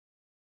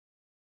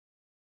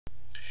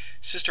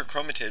Sister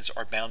chromatids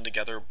are bound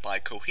together by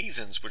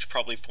cohesins, which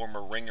probably form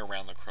a ring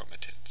around the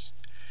chromatids.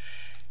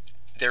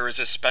 There is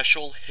a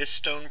special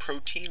histone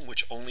protein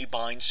which only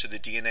binds to the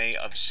DNA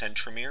of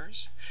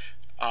centromeres.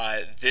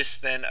 This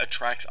then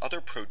attracts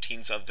other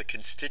proteins of the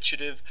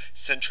constitutive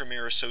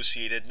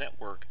centromere-associated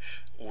network,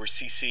 or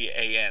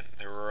CCAN.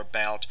 There are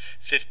about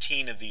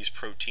 15 of these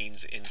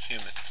proteins in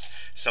humans.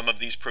 Some of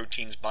these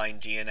proteins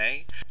bind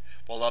DNA,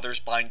 while others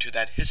bind to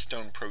that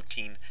histone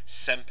protein,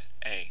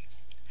 CEMP-A.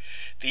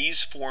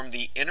 These form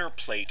the inner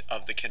plate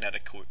of the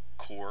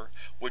kinetochore,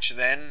 which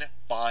then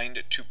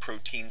bind to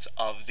proteins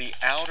of the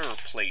outer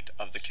plate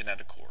of the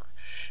kinetochore.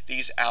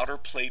 These outer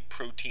plate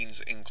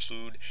proteins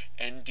include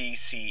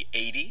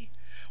NDC80,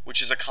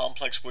 which is a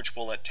complex which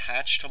will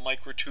attach to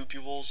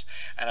microtubules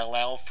and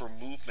allow for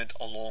movement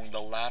along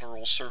the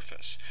lateral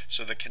surface.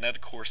 So the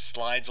kinetochore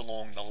slides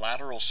along the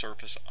lateral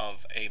surface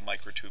of a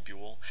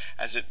microtubule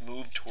as it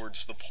moves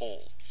towards the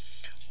pole.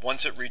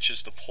 Once it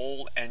reaches the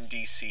pole,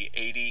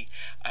 NDC80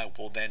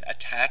 will then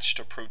attach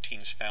to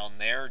proteins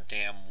found there,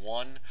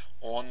 DAM1,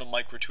 on the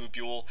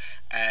microtubule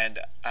and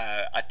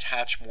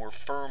attach more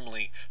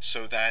firmly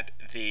so that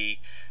the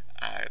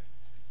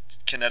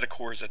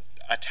kinetochore is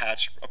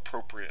attached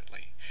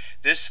appropriately.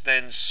 This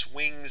then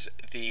swings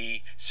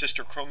the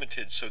sister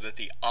chromatids so that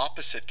the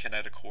opposite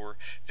kinetochore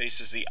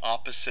faces the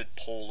opposite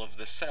pole of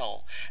the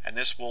cell, and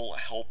this will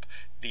help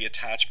the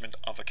attachment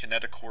of a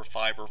kinetochore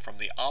fiber from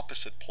the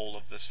opposite pole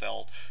of the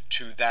cell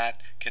to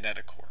that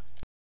kinetochore.